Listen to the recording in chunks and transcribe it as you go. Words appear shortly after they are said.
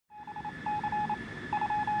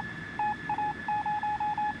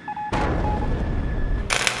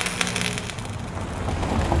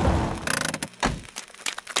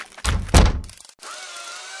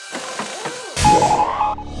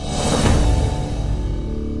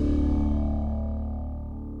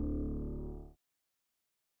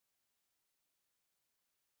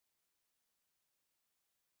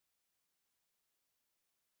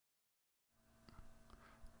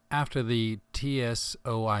After the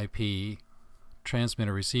TSoIP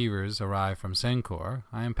transmitter receivers arrive from Sencor,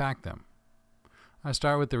 I unpack them. I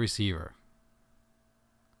start with the receiver.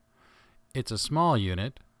 It's a small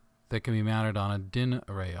unit that can be mounted on a DIN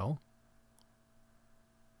rail.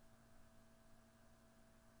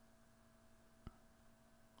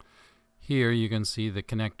 Here you can see the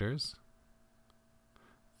connectors.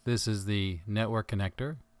 This is the network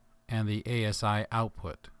connector and the ASI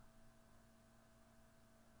output.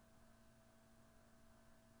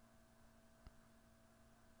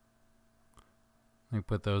 Let me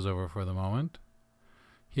put those over for the moment.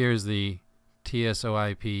 Here's the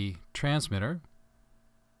TSoIP transmitter,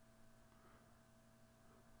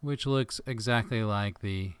 which looks exactly like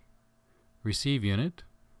the receive unit,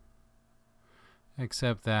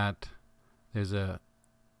 except that there's a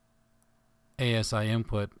ASI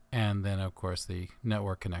input and then of course the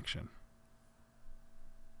network connection.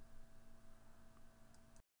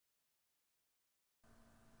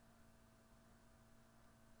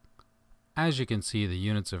 As you can see, the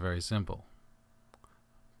units are very simple.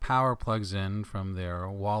 Power plugs in from their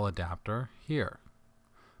wall adapter here,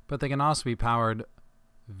 but they can also be powered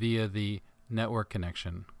via the network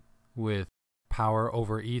connection with power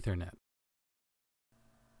over Ethernet.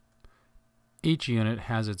 Each unit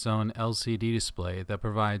has its own LCD display that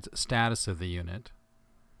provides status of the unit.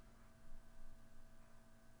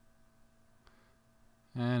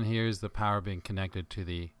 And here's the power being connected to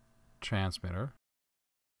the transmitter.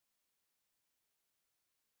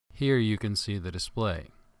 Here you can see the display.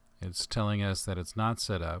 It's telling us that it's not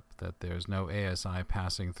set up, that there's no ASI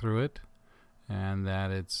passing through it, and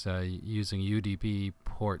that it's using UDP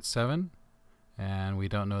port 7, and we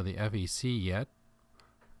don't know the FEC yet.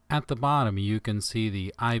 At the bottom you can see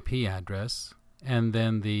the IP address and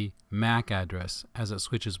then the MAC address as it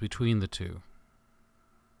switches between the two.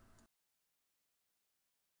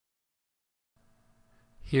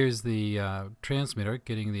 Here's the transmitter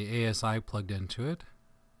getting the ASI plugged into it.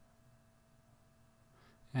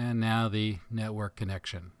 And now the network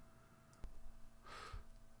connection.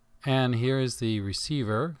 And here is the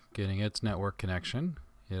receiver getting its network connection.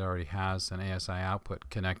 It already has an ASI output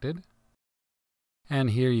connected.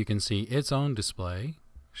 And here you can see its own display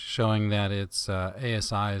showing that its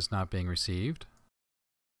ASI is not being received.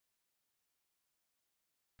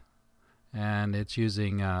 And it's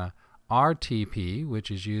using RTP, which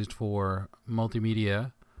is used for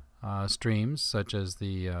multimedia streams such as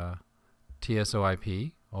the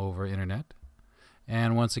TSoIP over internet.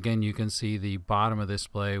 And once again you can see the bottom of the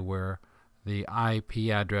display where the IP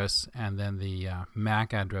address and then the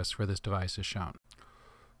MAC address for this device is shown.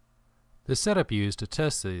 The setup used to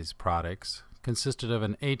test these products consisted of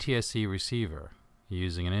an ATSC receiver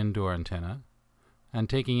using an indoor antenna and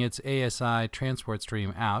taking its ASI transport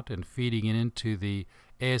stream out and feeding it into the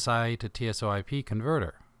ASI to TSoIP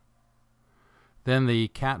converter. Then the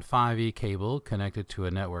Cat5e cable connected to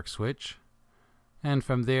a network switch, and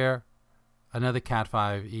from there another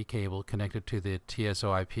Cat5e cable connected to the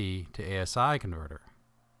TSoIP to ASI converter.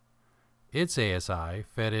 Its ASI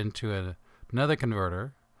fed into another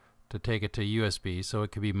converter to take it to USB so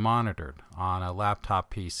it could be monitored on a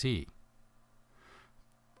laptop PC.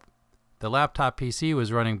 The laptop PC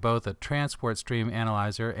was running both a transport stream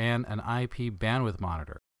analyzer and an IP bandwidth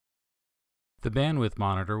monitor. The bandwidth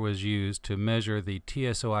monitor was used to measure the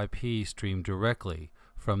TSoIP stream directly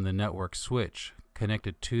from the network switch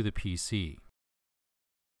connected to the PC.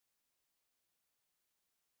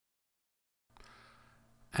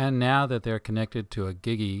 And now that they're connected to a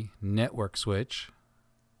GIGI network switch,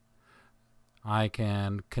 I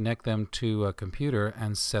can connect them to a computer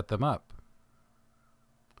and set them up.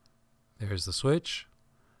 There's the switch,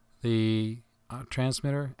 the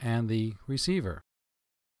transmitter, and the receiver.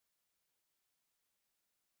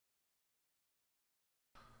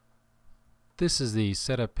 This is the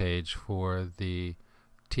setup page for the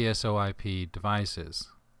TSoIP devices.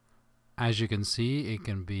 As you can see, it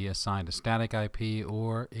can be assigned a static IP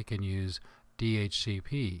or it can use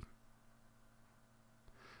DHCP.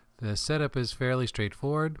 The setup is fairly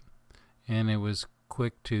straightforward, and it was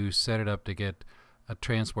quick to set it up to get a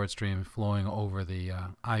transport stream flowing over the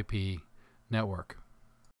IP network.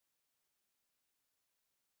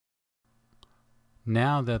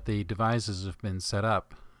 Now that the devices have been set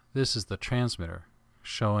up, this is the transmitter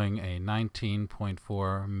showing a 19.4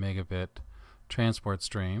 megabit transport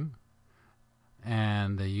stream,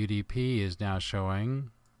 and the UDP is now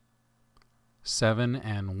showing 7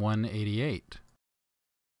 and 188.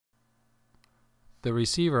 The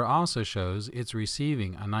receiver also shows it's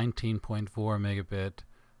receiving a 19.4 megabit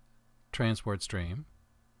transport stream,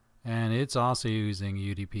 and it's also using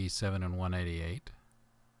UDP 7 and 188.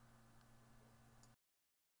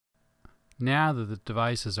 Now that the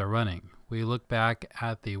devices are running, we look back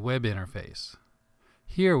at the web interface.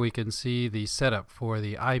 Here we can see the setup for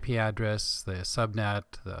the IP address, the subnet,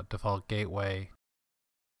 the default gateway.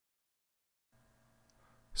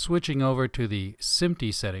 Switching over to the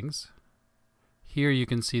SMPTE settings, here you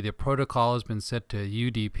can see the protocol has been set to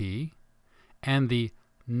UDP and the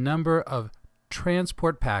number of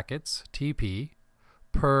transport packets, TP,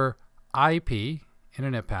 per IP,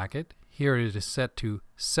 internet packet, here it is set to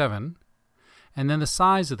 7, and then the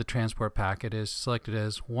size of the transport packet is selected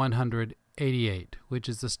as 188, which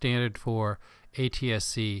is the standard for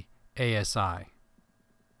ATSC ASI.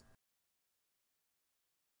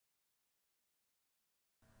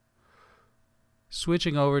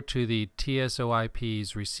 Switching over to the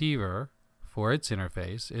TSoIP's receiver for its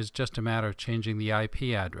interface is just a matter of changing the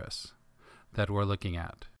IP address that we're looking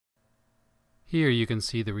at. Here you can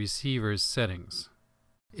see the receiver's settings.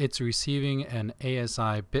 It's receiving an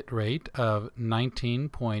ASI bit rate of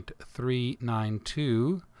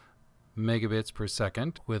 19.392 megabits per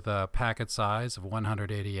second with a packet size of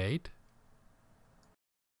 188.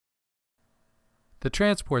 The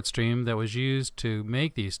transport stream that was used to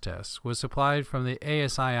make these tests was supplied from the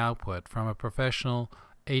ASI output from a professional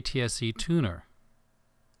ATSC tuner.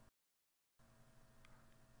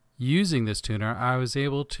 Using this tuner, I was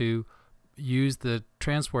able to use the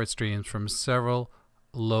transport streams from several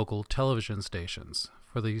local television stations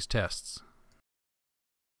for these tests.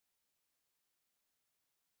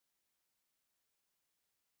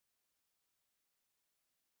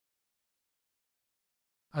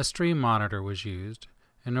 A stream monitor was used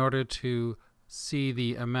in order to see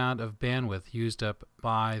the amount of bandwidth used up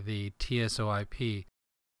by the TSoIP.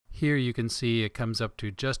 Here you can see it comes up to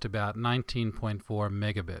just about 19.4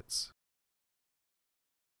 megabits.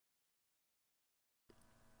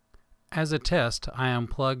 As a test, I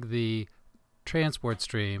unplugged the transport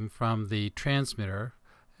stream from the transmitter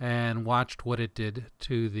and watched what it did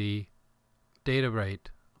to the data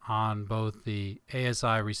rate on both the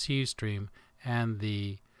ASI receive stream and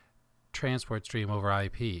the transport stream over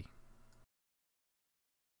IP.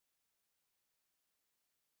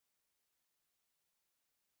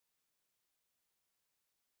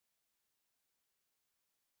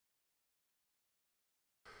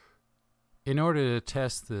 In order to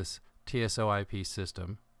test this TSoIP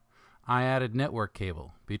system, I added network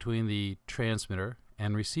cable between the transmitter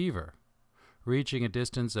and receiver, reaching a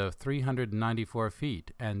distance of 394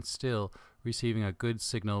 feet and still receiving a good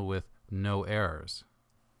signal with no errors.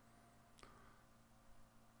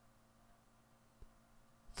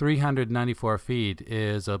 394 feet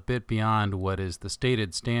is a bit beyond what is the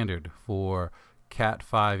stated standard for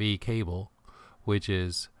Cat5e cable, which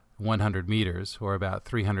is 100 meters or about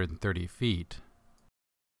 330 feet.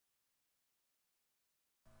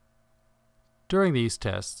 During these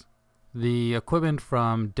tests, the equipment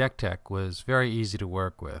from DecTek was very easy to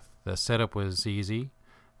work with. The setup was easy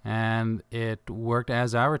and it worked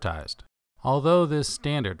as advertised. Although this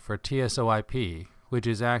standard for TSoIP, which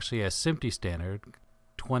is actually a SMPTE standard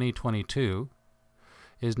 2022,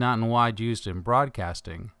 is not in wide use in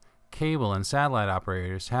broadcasting, cable and satellite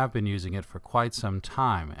operators have been using it for quite some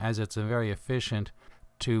time, as it's very efficient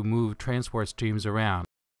to move transport streams around.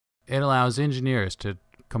 It allows engineers to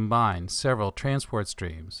combine several transport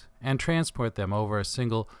streams and transport them over a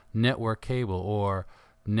single network cable or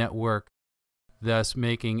network, thus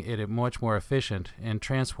making it much more efficient in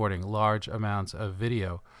transporting large amounts of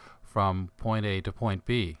video from point A to point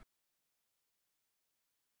B.